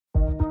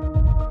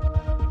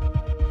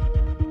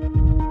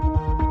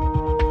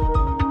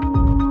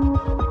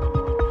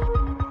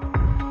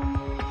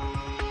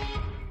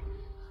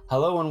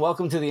Hello and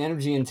welcome to the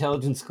Energy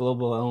Intelligence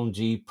Global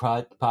LNG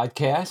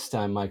podcast.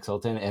 I'm Mike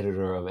Sultan,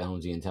 editor of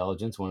LNG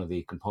Intelligence, one of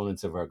the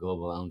components of our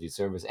global LNG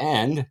service.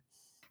 And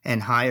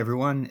hi,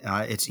 everyone.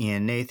 It's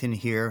Ian Nathan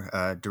here,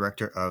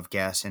 Director of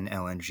Gas and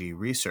LNG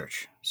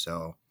Research.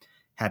 So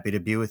happy to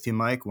be with you,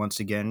 Mike,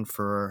 once again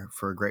for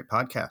a great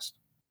podcast.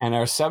 And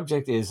our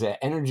subject is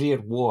energy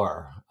at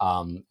war.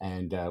 What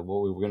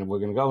we're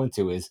gonna go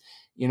into is,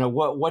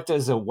 what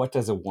does a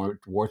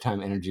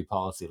wartime energy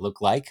policy look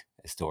like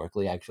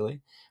historically? Actually,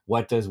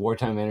 what does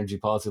wartime energy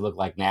policy look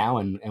like now,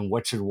 and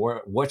what should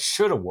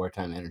a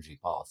wartime energy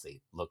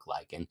policy look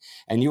like?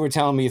 And you were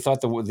telling me you thought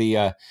the World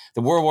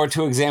War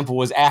II example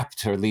was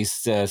apt, or at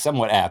least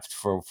somewhat apt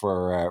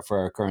for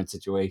our current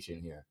situation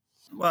here.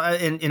 Well,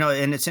 and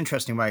it's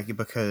interesting, Mike,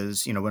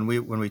 because when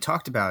we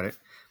talked about it,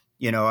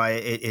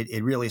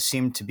 it really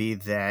seemed to be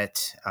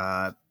that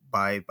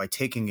by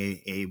taking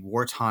a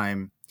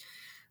wartime,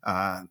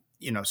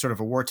 sort of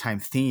a wartime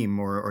theme,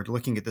 or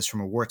looking at this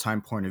from a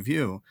wartime point of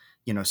view,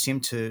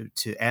 seemed to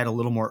add a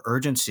little more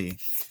urgency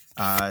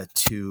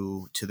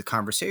to the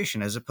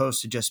conversation, as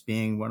opposed to just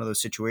being one of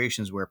those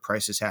situations where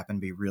prices happen to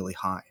be really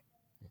high.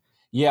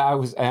 Yeah, I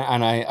was,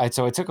 and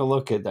so I took a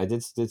look at, I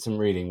did some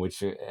reading,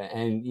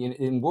 and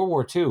in World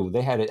War II,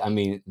 they had it. I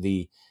mean,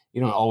 you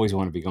don't always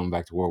want to be going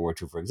back to World War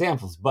II for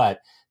examples,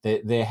 but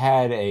they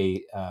had an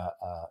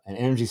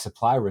energy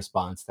supply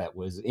response that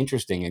was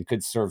interesting and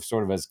could serve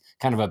sort of as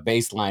kind of a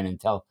baseline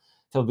and tell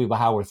people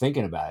how we're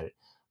thinking about it.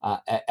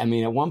 I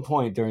mean, at one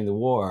point during the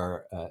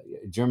war,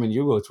 German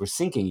U-boats were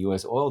sinking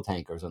U.S. oil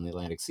tankers on the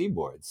Atlantic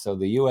seaboard. So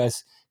the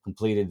U.S.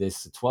 completed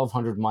this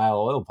 1,200-mile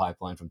oil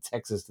pipeline from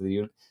Texas to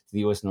the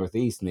U.S.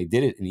 Northeast, and they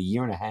did it in a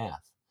year and a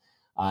half.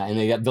 And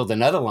they built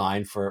another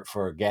line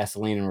for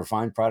gasoline and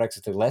refined products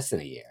that took less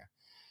than a year.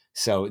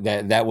 So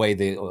that way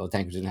the oil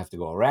tankers didn't have to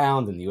go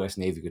around, and the U.S.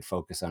 Navy could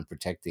focus on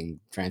protecting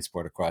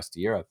transport across to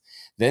Europe.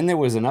 Then there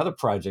was another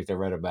project I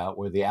read about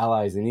where the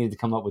Allies, they needed to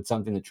come up with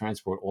something to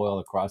transport oil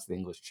across the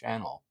English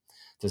Channel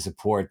to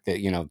support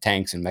the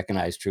tanks and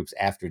mechanized troops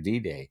after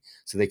D-Day.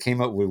 So they came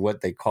up with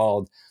what they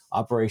called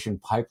Operation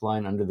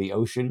Pipeline Under the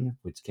Ocean,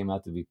 which came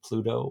out to be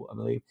Pluto, I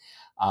believe.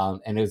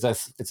 And it's a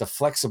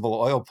flexible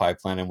oil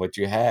pipeline, and what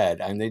you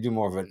had, and they do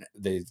more of it.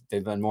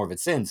 They've done more of it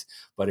since.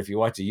 But if you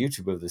watch a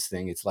YouTube of this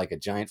thing, it's like a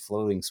giant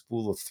floating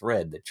spool of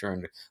thread that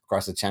churned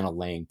across the channel,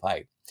 laying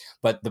pipe.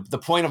 But the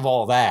point of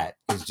all that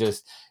is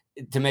just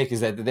to make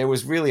is that there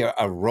was really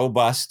a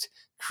robust,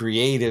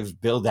 creative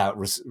build-out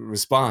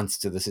response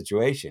to the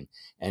situation,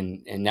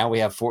 and now we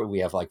have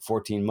like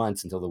 14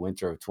 months until the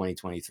winter of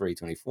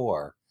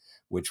 2023-24.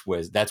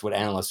 That's what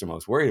analysts are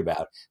most worried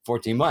about.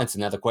 14 months.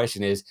 And now the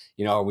question is,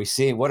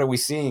 what are we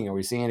seeing? Are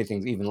we seeing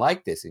anything even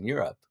like this in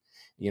Europe?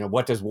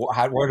 Talk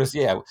about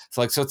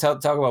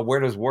where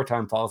does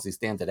wartime policy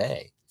stand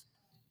today?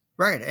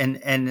 Right. And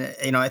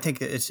I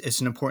think it's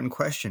an important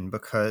question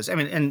because, I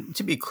mean, and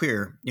to be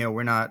clear,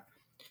 we're not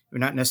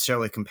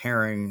necessarily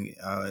comparing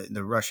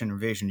the Russian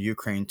invasion of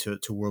Ukraine to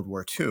World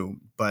War II,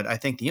 but I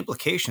think the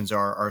implications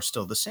are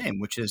still the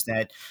same, which is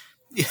that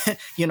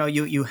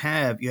you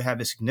have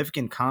a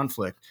significant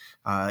conflict,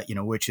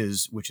 which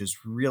is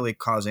really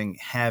causing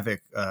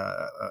havoc,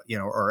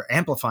 or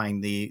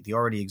amplifying the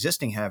already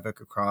existing havoc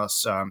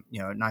across,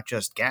 not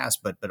just gas,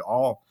 but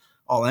all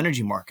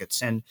energy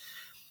markets, and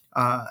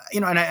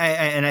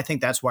I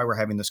think that's why we're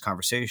having this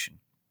conversation.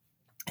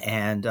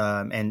 And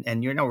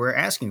we're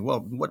asking, well,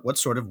 what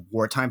sort of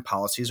wartime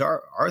policies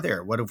are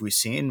there? What have we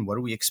seen? What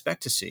do we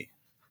expect to see?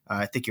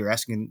 I think you're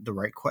asking the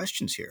right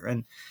questions here,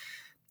 and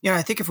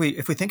I think if we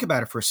think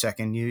about it for a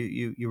second,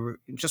 you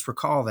just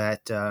recall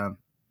that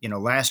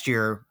last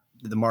year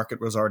the market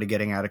was already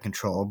getting out of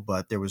control,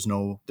 but there was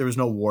no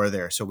war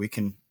there, so we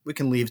can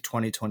leave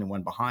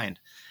 2021 behind.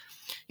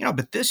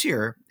 But this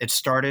year it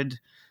started,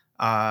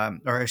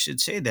 or I should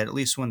say that at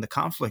least when the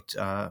conflict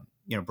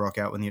broke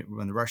out, when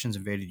the Russians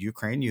invaded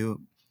Ukraine,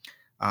 you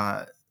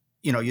saw,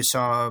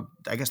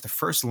 I guess, the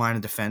first line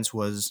of defense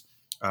was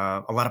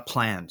a lot of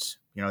plans.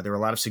 There were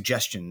a lot of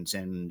suggestions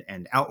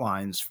and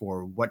outlines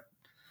for what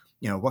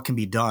can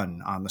be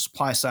done on the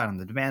supply side, on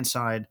the demand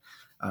side,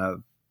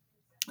 and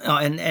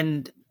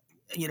at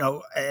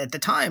the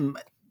time,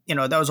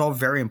 that was all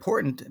very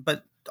important,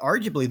 but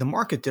arguably the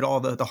market did all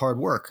the hard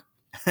work.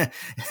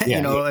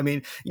 Yeah. I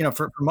mean,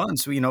 for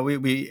months,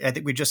 I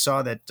think we just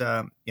saw that,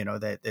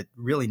 that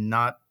really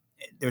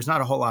there's not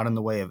a whole lot in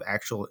the way of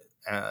actual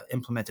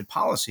implemented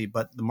policy,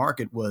 but the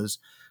market was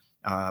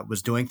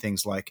doing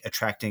things like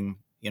attracting,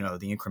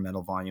 the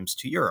incremental volumes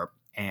to Europe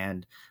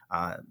and,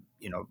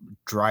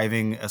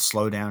 driving a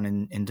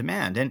slowdown in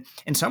demand. And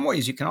in some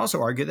ways, you can also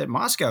argue that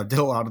Moscow did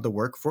a lot of the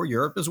work for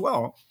Europe as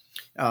well,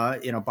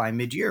 by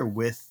mid-year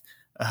with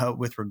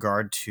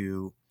regard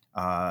to,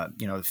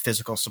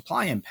 physical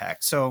supply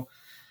impact. So,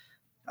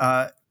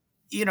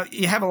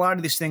 you have a lot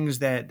of these things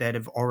that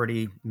have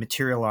already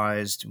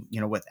materialized,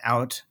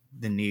 without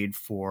the need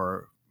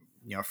for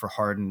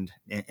hardened,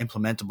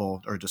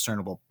 implementable or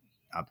discernible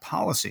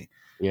policy.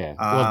 Yeah.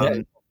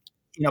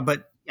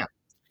 But yeah.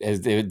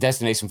 as the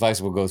destination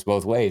flexible goes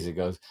both ways. It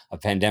goes a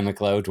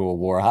pandemic low to a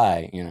war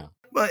high.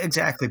 Well,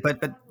 exactly, but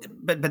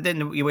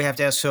then we have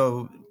to ask.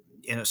 So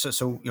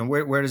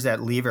where does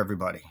that leave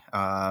everybody?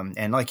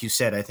 And like you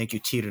said, I think you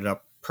teed it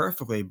up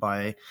perfectly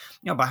by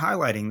by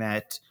highlighting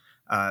that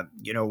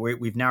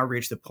we've now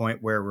reached the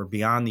point where we're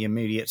beyond the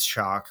immediate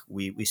shock.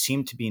 We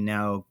seem to be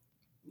now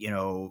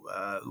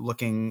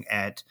looking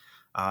at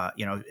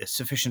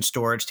sufficient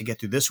storage to get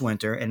through this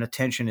winter, and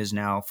attention is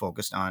now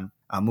focused on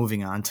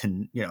moving on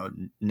to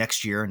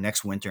next year,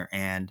 next winter,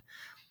 and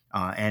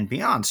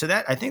beyond. So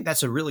that I think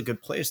that's a really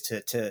good place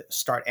to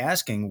start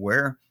asking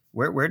where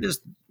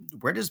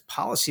does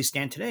policy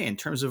stand today in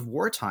terms of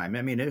wartime?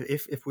 I mean,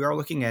 if we are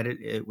looking at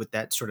it with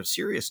that sort of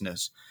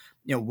seriousness,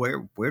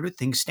 where do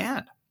things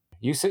stand?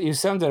 You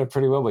summed it up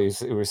pretty well, but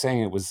you were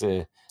saying it was.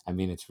 I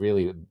mean, it's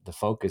really the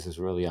focus is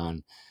really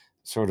on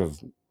sort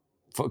of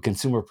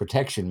consumer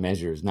protection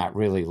measures, not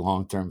really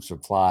long-term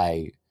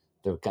supply,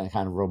 the kind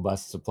of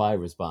robust supply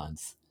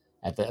response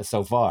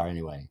so far,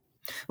 anyway.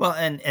 Well,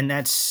 and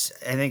that's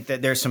I think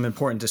that there's some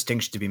important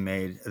distinction to be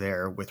made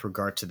there with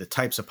regard to the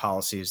types of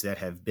policies that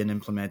have been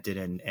implemented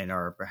and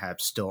are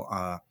perhaps still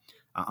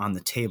on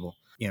the table.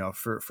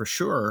 For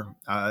sure,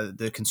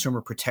 the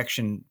consumer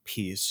protection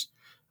piece.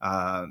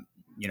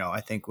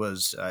 I think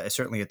was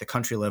certainly at the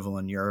country level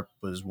in Europe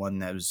was one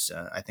that was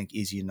I think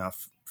easy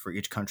enough for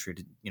each country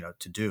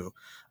to do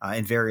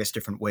in various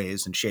different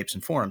ways and shapes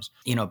and forms.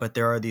 But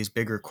there are these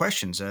bigger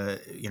questions,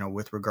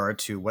 with regard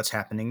to what's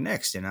happening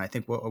next. And I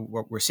think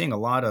what we're seeing a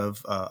lot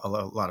of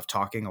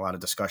talking, a lot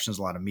of discussions,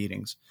 a lot of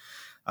meetings,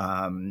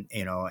 and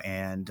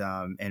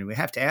we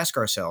have to ask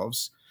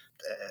ourselves,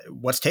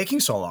 what's taking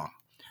so long?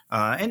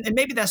 And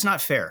maybe that's not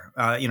fair.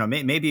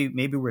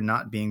 Maybe we're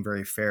not being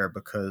very fair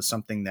because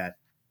something that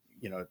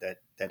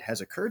that has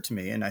occurred to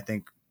me, and I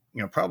think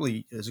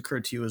probably has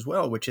occurred to you as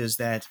well, which is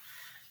that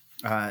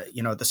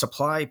the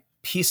supply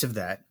piece of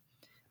that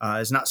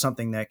is not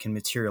something that can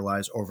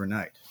materialize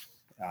overnight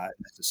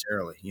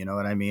necessarily. You know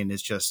what I mean?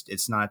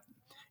 It's not.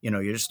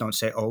 You just don't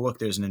say, "Oh, look,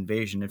 there's an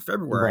invasion in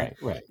February,"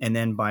 right. And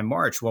then by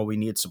March, well, we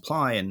need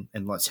supply and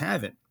let's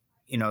have it.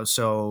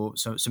 So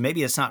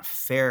maybe it's not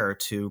fair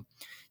to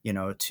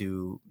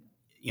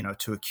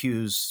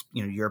accuse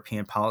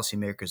European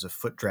policymakers of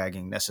foot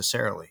dragging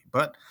necessarily,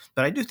 but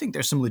I do think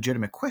there's some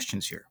legitimate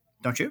questions here,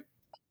 don't you?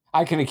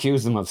 I can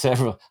accuse them of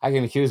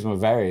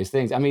various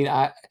things. I mean,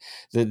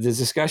 the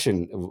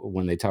discussion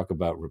when they talk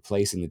about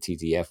replacing the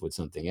TTF with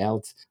something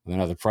else, with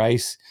another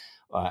price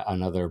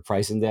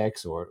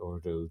index,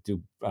 or to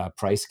do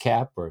price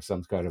cap or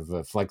some kind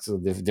of flexible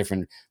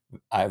different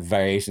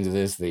variations of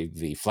this,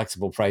 the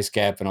flexible price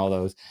cap and all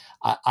those.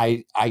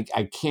 I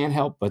can't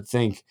help but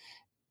think.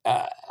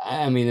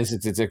 I mean,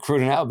 it's a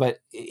crude analogy, but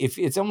if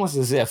it's almost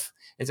as if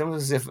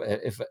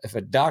if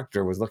a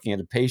doctor was looking at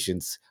a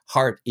patient's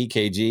heart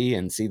EKG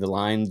and see the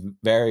line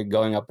vary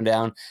going up and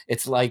down,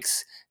 it's like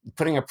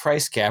putting a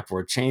price cap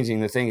or changing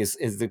the thing is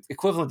the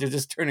equivalent to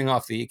just turning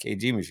off the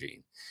EKG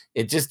machine.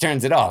 It just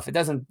turns it off. It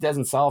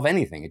doesn't solve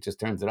anything. It just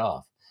turns it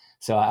off.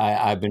 So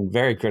I've been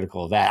very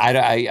critical of that.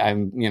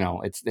 I'm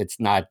it's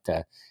not.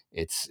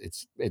 It's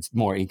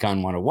more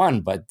Econ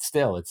 101, but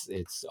still,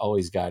 it's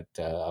always got.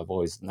 I've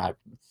always not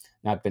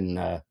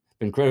been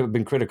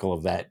critical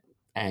of that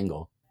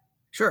angle.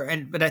 Sure,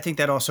 but I think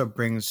that also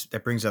brings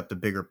up the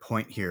bigger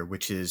point here,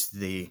 which is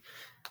the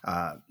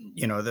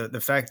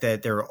fact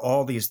that there are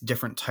all these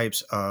different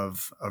types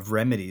of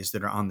remedies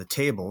that are on the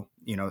table.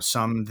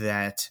 Some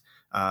that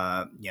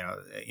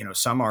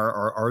some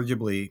are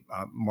arguably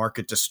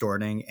market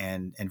distorting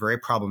and very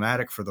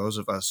problematic for those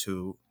of us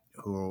who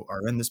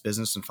are in this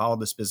business and follow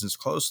this business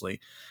closely.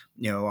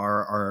 We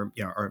are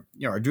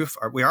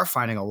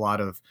finding a lot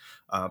of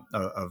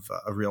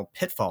real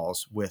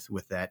pitfalls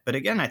with that. But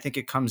again, I think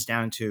it comes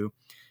down to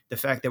the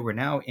fact that we're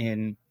now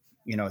in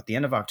at the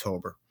end of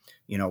October.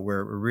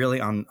 We're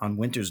really on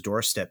winter's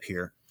doorstep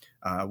here.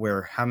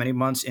 We're how many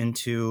months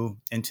into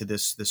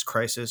this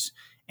crisis,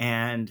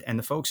 and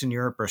the folks in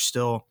Europe are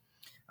still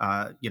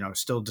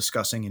still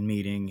discussing and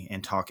meeting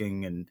and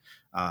talking and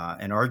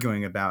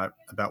arguing about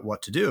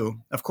what to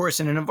do. Of course,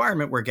 in an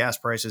environment where gas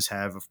prices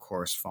have, of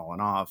course,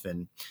 fallen off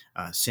and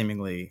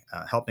seemingly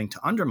helping to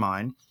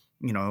undermine,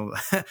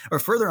 or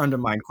further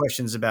undermine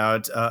questions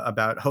about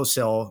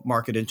wholesale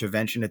market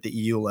intervention at the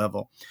EU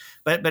level.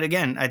 But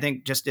again, I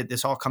think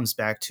this all comes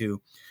back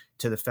to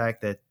the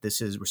fact that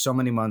we're so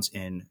many months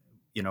in.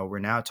 We're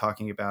now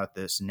talking about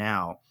this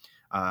now,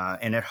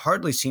 and it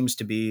hardly seems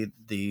to be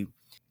the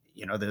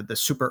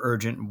super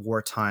urgent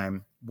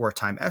wartime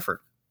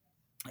effort.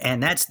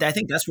 And I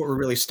think that's what we're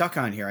really stuck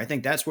on here. I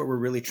think that's what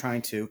we're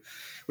trying to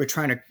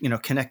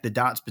connect the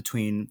dots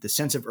between the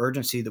sense of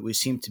urgency that we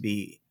seem to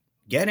be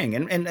getting.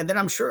 And then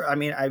I'm sure, I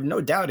mean, I have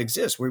no doubt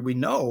exists where we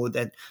know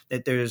that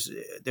there's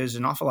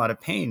an awful lot of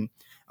pain,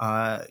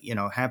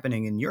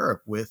 happening in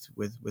Europe with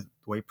the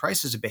way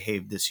prices have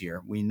behaved this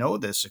year. We know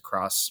this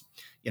across,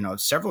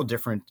 several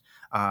different,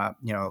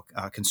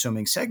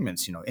 consuming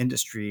segments,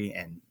 industry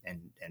and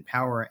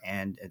power,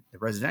 and at the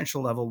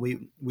residential level,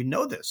 we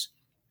know this.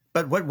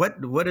 But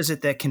what is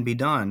it that can be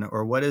done,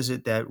 or what is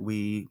it that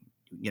we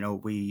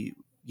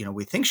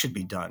think should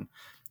be done,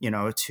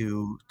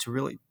 to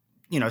really,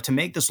 to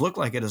make this look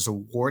like it is a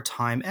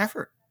wartime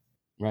effort?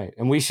 Right.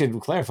 And we should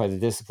clarify that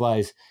this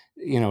applies,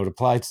 it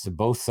applies to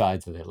both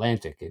sides of the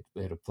Atlantic.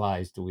 It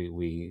applies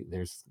to,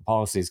 there's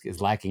policies is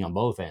lacking on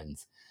both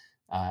ends.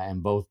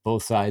 And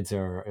both sides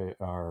are,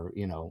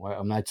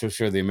 I'm not so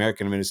sure the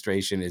American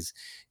administration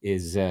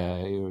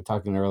you were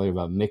talking earlier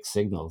about mixed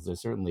signals.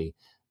 There's certainly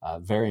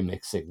very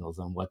mixed signals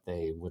on what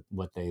they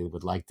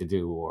would like to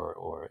do,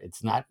 or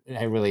it's not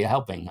really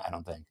helping, I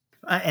don't think.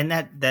 And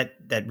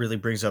that really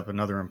brings up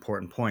another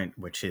important point,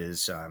 which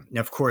is,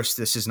 of course,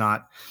 this is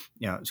not,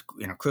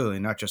 clearly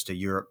not just a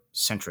Europe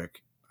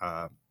centric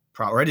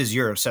problem, or it is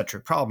Europe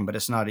centric problem, but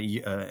it's not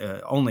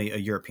only a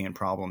European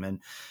problem, and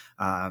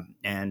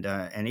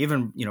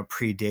even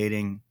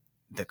predating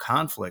the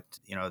conflict,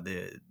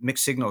 the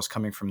mixed signals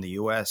coming from the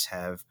U.S.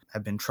 have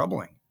been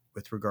troubling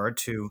with regard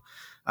to,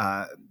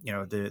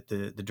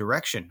 the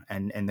direction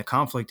and the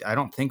conflict. I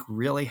don't think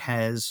really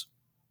has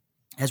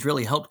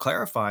really helped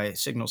clarify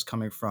signals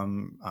coming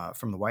from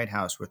the White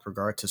House with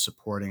regard to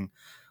supporting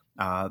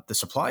the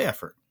supply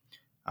effort.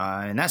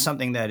 And that's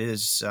something that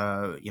is,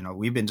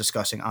 we've been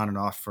discussing on and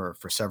off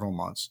for several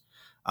months.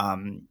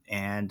 And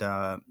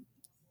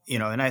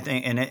and I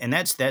think, and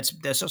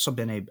that's also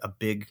been a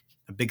big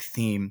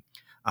theme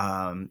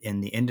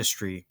in the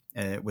industry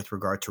with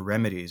regard to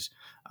remedies.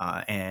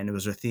 And it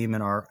was a theme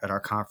at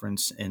our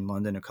conference in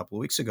London a couple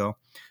of weeks ago,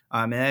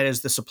 and that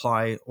is the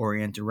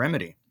supply-oriented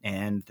remedy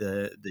and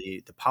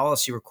the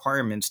policy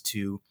requirements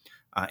to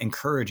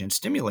encourage and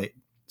stimulate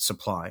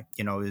supply.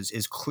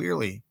 Is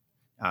clearly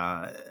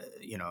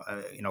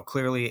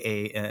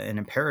clearly an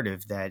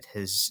imperative that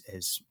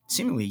has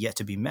seemingly yet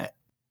to be met.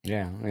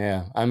 Yeah,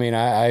 yeah. I mean,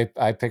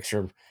 I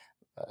picture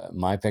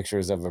my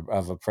pictures of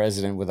a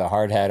president with a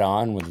hard hat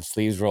on, with the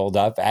sleeves rolled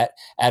up at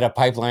a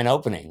pipeline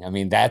opening. I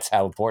mean, that's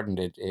how important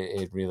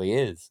it really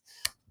is.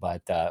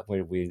 But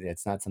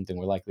it's not something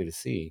we're likely to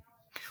see.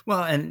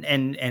 Well, and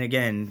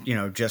again,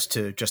 just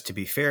to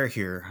be fair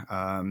here,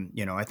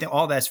 I think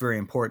all that's very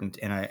important,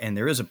 and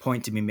there is a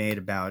point to be made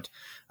about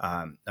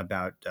from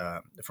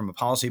a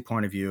policy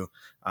point of view,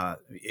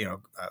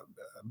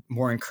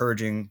 more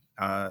encouraging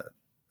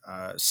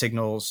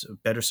signals,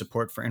 better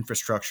support for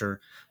infrastructure,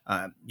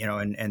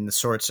 and the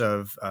sorts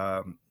of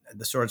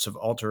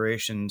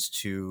alterations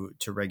to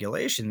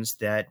regulations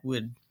that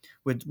would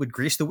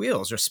grease the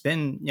wheels or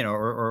spin,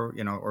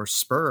 or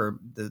spur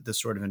the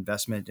sort of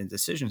investment and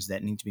decisions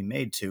that need to be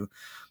made to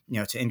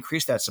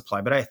increase that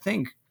supply. But I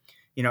think,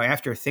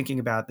 after thinking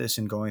about this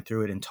and going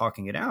through it and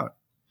talking it out,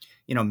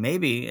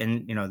 maybe,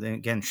 and then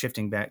again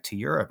shifting back to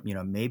Europe,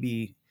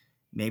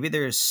 maybe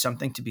there's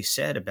something to be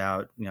said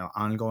about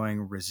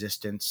ongoing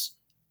resistance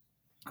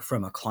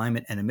from a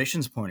climate and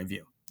emissions point of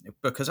view,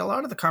 because a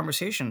lot of the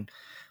conversation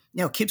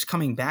keeps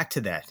coming back to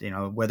that,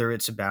 whether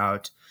it's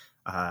about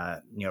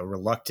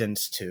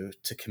reluctance to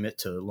commit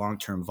to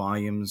long-term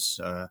volumes,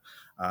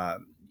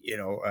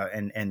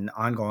 and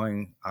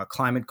ongoing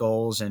climate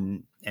goals,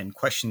 and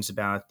questions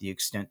about the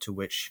extent to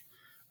which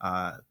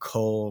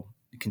coal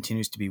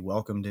continues to be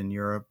welcomed in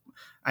Europe.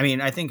 I mean,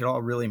 I think it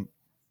all really,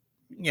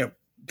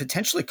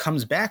 potentially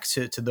comes back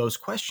to those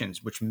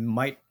questions, which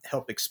might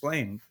help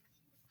explain,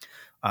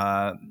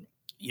 what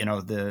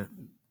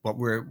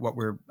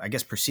we're I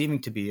guess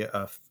perceiving to be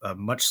a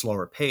much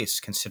slower pace,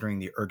 considering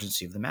the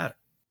urgency of the matter.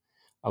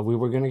 We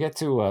were going to get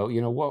to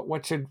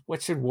what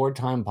should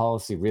wartime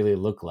policy really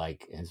look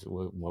like, is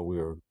what we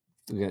were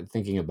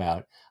thinking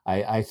about.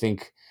 I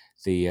think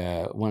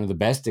the one of the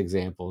best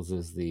examples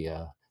is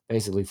the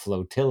basically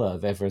flotilla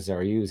of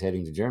FSRUs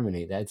heading to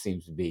Germany. That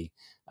seems to be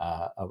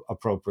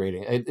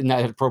appropriating,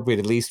 not appropriate,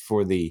 at least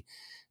for the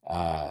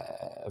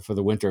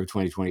winter of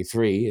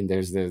 2023. And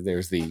there's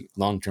the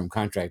long-term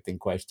contracting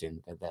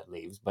question that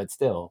leaves, but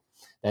still,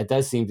 that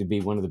does seem to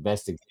be one of the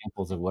best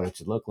examples of what it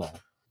should look like.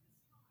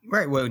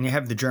 Right. Well, when you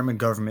have the German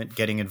government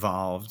getting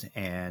involved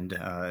and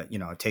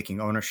taking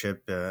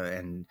ownership,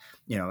 and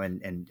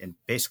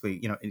basically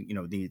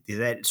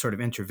that sort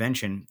of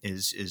intervention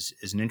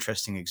is an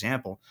interesting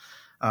example.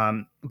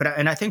 But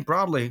I think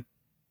broadly,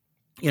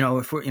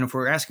 if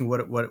we're asking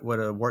what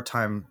a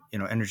wartime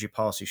energy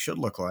policy should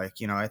look like,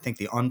 I think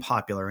the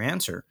unpopular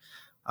answer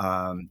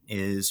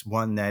is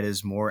one that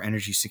is more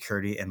energy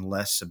security and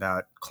less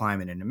about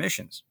climate and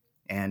emissions.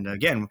 And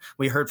again,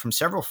 we heard from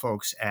several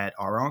folks at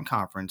our own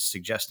conference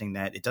suggesting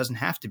that it doesn't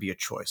have to be a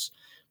choice.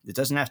 It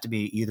doesn't have to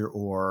be either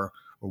or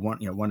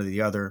one or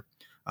the other.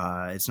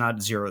 It's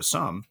not zero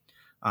sum.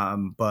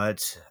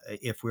 But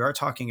if we are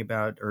talking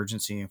about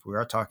urgency, if we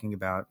are talking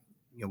about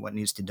what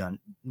needs to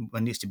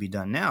be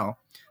done now,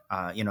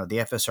 the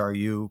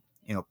FSRU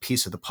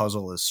piece of the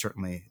puzzle is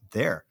certainly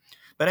there.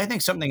 But I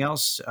think something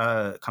else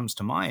comes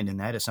to mind, and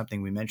that is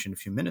something we mentioned a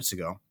few minutes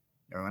ago.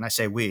 Or when I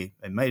say we,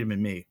 it might have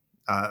been me.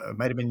 It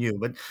might have been you,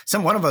 but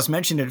one of us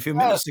mentioned it a few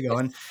minutes ago,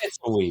 and it's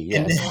we,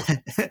 yes.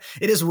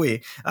 It is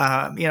we,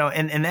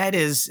 and that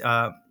is,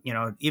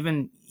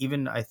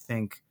 even I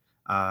think,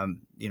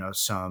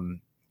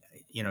 some,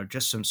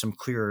 just some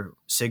clear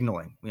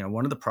signaling.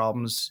 One of the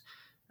problems,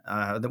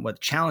 what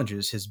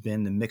challenges has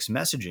been the mixed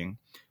messaging,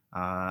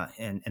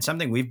 and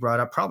something we've brought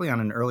up probably on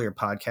an earlier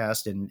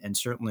podcast, and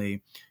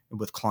certainly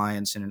with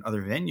clients and in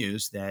other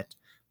venues, that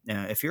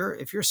if you're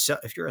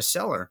a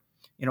seller,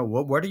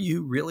 what are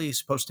you really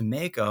supposed to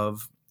make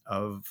of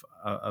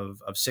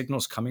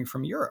signals coming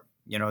from Europe?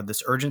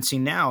 This urgency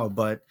now,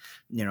 but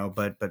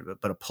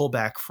a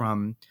pullback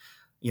from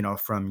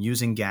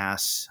using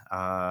gas,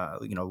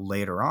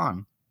 later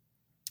on,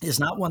 is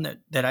not one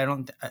that I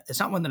don't. It's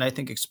not one that I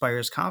think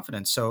inspires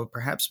confidence. So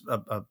perhaps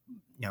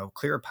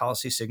clearer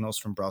policy signals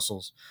from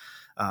Brussels,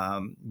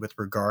 with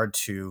regard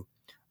to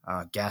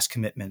gas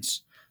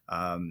commitments.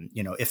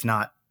 If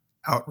not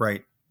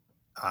outright,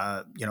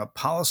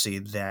 policy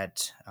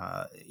that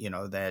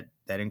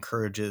that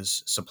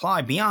encourages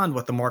supply beyond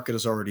what the market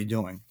is already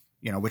doing.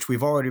 Which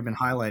we've already been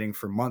highlighting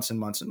for months and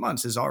months and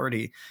months, is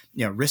already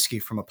risky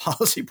from a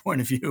policy point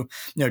of view.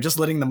 Just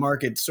letting the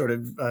market sort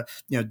of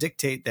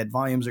dictate that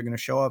volumes are going to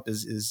show up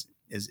is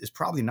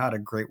probably not a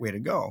great way to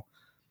go.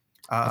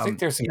 I think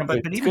there's some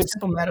but even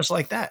simple matters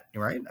like that,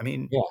 right? I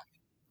mean, yeah.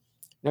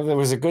 No, there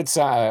was a good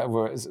side.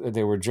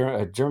 There were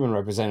a German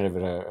representative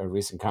at a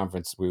recent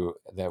conference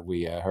that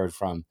we heard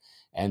from,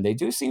 and they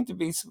do seem to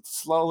be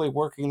slowly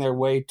working their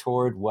way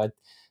toward what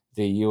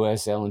the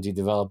U.S. LNG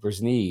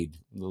developers need.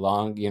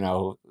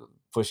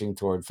 Pushing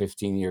toward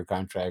 15-year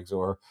contracts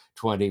or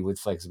 20 with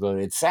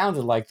flexibility. It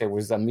sounded like there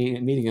was a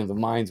meeting of the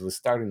minds was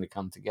starting to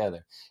come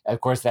together. Of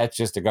course, that's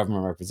just a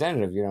government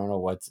representative. You don't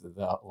know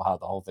how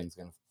the whole thing's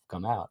going to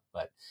come out,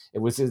 but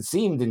it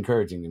seemed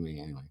encouraging to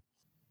me anyway.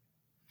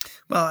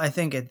 Well, I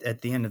think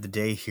at the end of the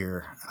day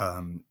here,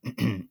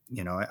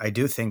 I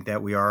do think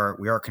that we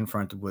are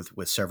confronted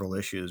with several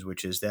issues,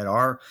 which is that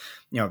I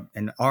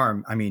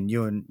mean,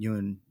 you and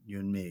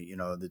me,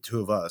 the two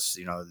of us,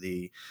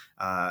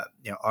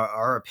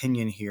 our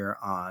opinion here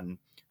on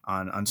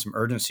some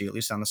urgency, at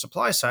least on the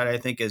supply side, I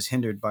think is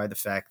hindered by the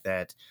fact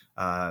that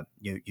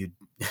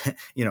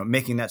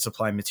making that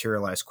supply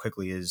materialize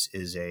quickly is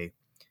a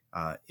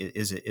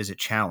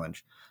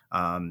challenge.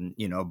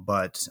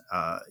 But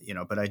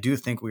I do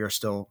think we are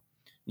still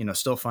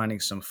finding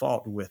some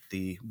fault with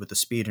the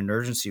speed and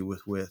urgency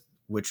with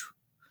which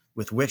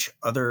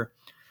other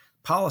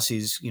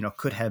policies,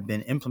 could have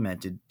been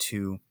implemented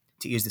to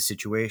ease the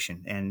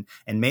situation. And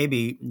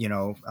maybe,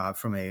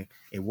 from a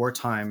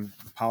wartime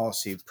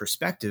policy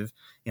perspective,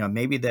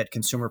 maybe that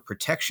consumer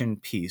protection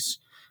piece,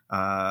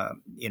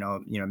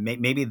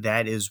 maybe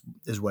that is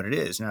what it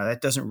is. Now,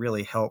 that doesn't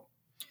really help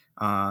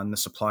on the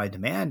supply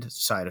demand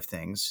side of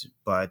things,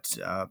 but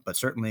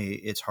certainly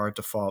it's hard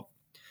to fault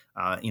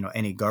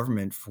any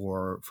government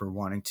for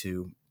wanting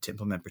to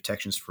implement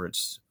protections for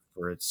its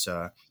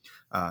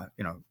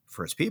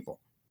people.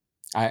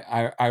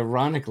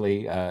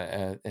 Ironically,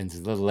 and it's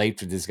a little late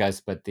to discuss,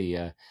 but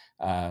the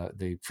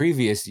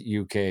previous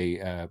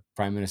UK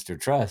Prime Minister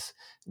Truss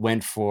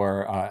went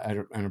for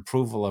an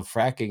approval of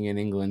fracking in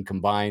England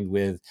combined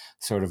with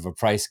sort of a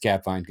price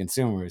cap on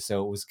consumers.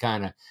 So it was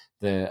kind of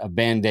a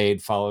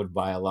Band-Aid followed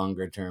by a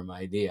longer term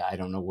idea. I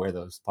don't know where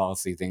those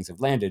policy things have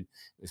landed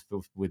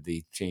with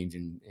the change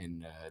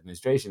in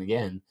administration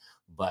again,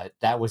 but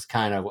that was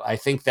kind of, I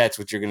think that's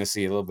what you're going to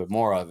see a little bit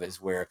more of,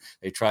 is where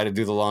they try to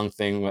do the long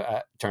thing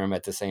term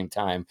at the same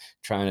time,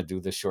 trying to do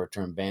the short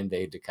term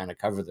Band-Aid to kind of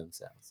cover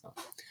themselves. So.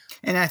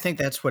 And I think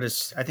that's what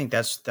it's. I think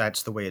that's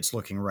the way it's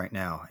looking right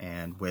now.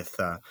 And with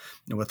a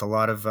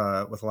lot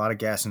of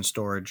gas and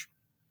storage,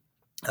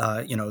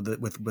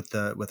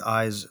 with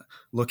eyes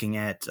looking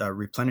at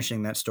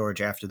replenishing that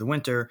storage after the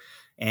winter,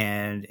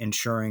 and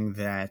ensuring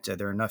that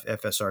there are enough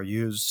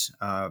FSRUs,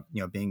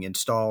 being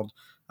installed.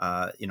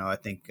 I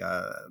think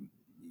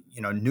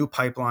new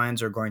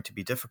pipelines are going to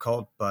be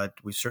difficult, but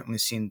we've certainly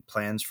seen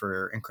plans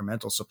for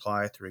incremental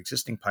supply through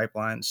existing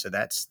pipelines. So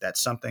that's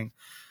something.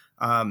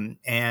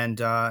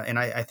 And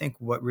I think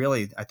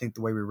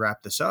the way we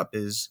wrap this up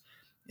is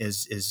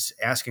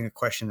asking a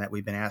question that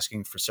we've been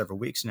asking for several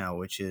weeks now,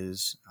 which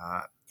is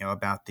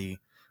about the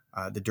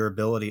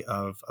durability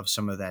of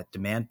some of that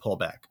demand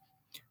pullback,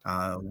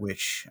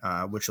 which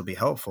will be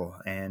helpful,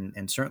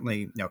 and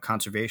certainly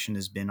conservation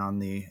has been on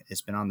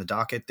the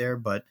docket there,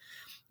 but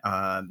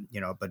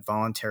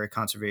voluntary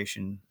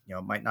conservation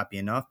might not be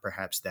enough.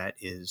 Perhaps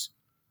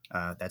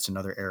that's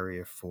another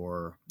area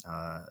for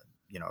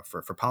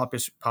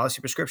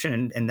policy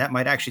prescription, and that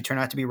might actually turn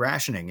out to be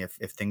rationing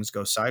if things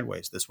go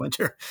sideways this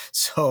winter.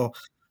 So,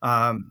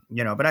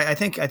 but I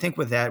think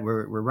with that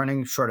we're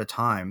running short of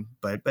time.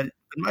 But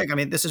Mike, I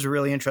mean, this is a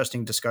really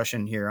interesting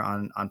discussion here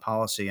on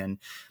policy,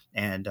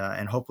 and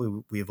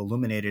hopefully we have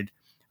illuminated,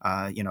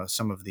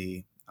 some of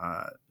the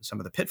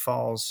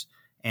pitfalls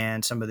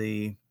and some of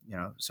the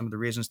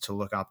reasons to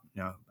look up,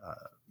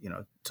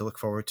 to look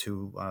forward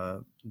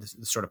to this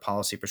sort of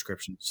policy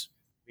prescriptions.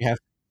 We have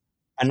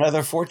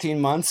another 14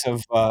 months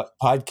of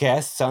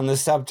podcasts on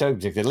this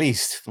subject, at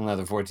least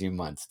another 14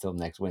 months till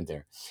next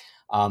winter.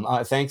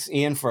 Thanks,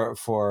 Ian, for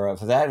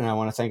that. And I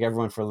want to thank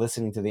everyone for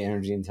listening to the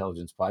Energy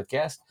Intelligence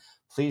Podcast.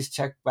 Please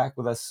check back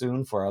with us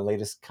soon for our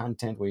latest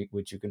content,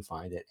 which you can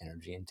find at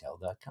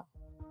energyintel.com.